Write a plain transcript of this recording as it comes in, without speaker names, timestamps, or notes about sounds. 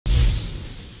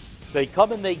They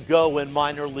come and they go in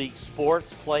minor league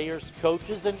sports, players,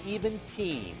 coaches, and even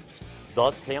teams.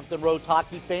 Thus, Hampton Roads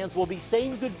hockey fans will be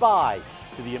saying goodbye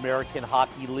to the American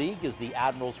Hockey League as the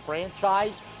Admirals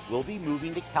franchise will be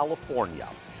moving to California.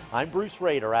 I'm Bruce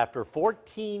Rader. After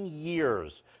 14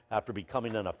 years after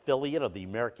becoming an affiliate of the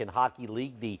American Hockey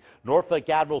League, the Norfolk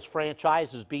Admirals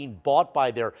franchise is being bought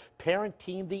by their parent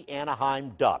team, the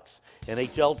Anaheim Ducks.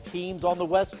 NHL teams on the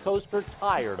West Coast are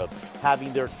tired of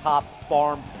having their top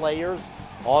farm players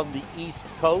on the East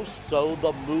Coast, so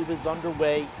the move is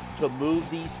underway to move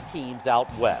these teams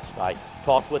out west. I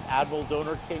talked with Admirals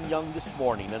owner Ken Young this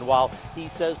morning, and while he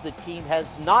says the team has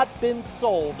not been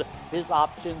sold, his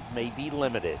options may be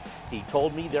limited. He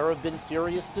told me there have been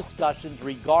serious discussions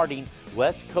regarding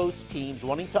West Coast teams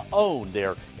wanting to own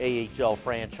their AHL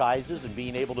franchises and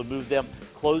being able to move them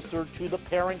closer to the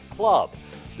parent club.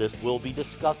 This will be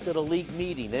discussed at a league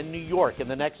meeting in New York in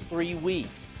the next 3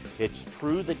 weeks. It's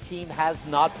true the team has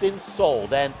not been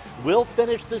sold and will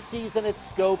finish the season at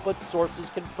scope, but sources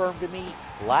confirmed to me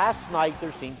last night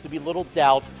there seems to be little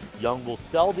doubt Young will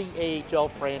sell the AHL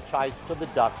franchise to the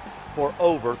Ducks for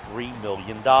over $3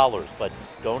 million. But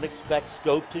don't expect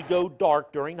scope to go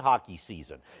dark during hockey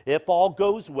season. If all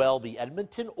goes well, the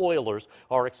Edmonton Oilers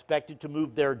are expected to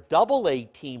move their Double-A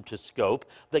team to scope.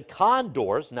 The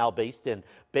Condors, now based in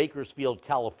Bakersfield,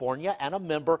 California, and a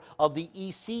member of the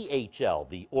ECHL.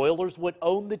 The Oilers would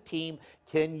own the team.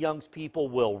 Ken Young's people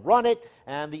will run it,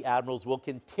 and the Admirals will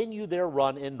continue their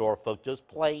run in Norfolk, just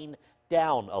playing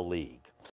down a league.